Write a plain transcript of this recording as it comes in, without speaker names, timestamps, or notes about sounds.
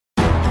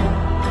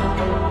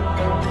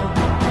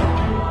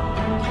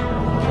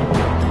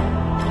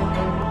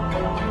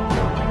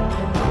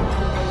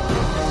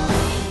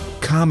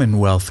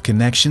Commonwealth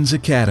Connections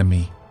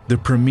Academy, the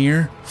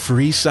premier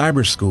free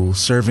cyber school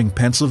serving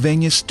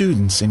Pennsylvania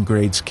students in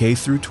grades K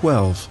through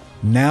 12,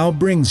 now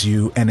brings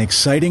you an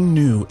exciting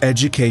new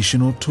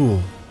educational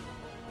tool.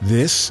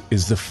 This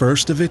is the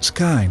first of its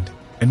kind,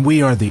 and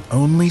we are the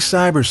only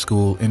cyber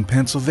school in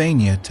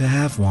Pennsylvania to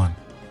have one.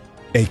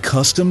 A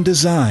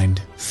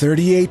custom-designed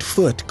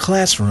 38-foot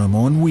classroom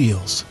on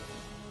wheels,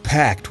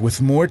 packed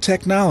with more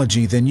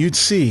technology than you'd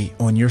see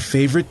on your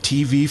favorite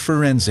TV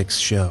forensics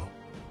show.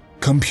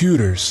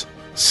 Computers,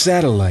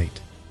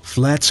 satellite,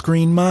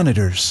 flat-screen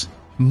monitors,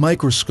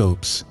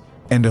 microscopes,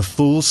 and a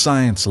full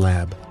science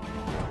lab.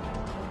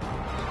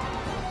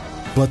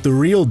 But the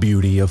real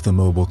beauty of the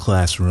mobile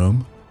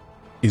classroom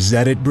is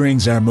that it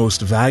brings our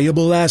most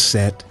valuable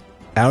asset,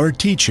 our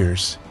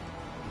teachers,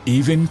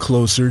 even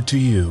closer to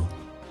you.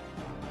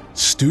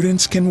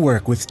 Students can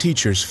work with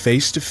teachers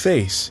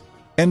face-to-face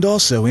and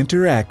also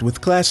interact with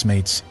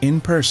classmates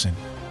in person.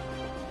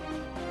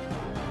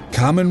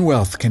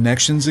 Commonwealth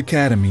Connections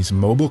Academy's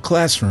mobile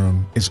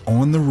classroom is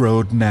on the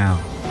road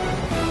now.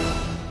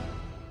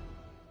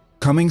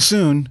 Coming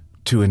soon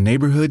to a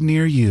neighborhood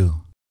near you.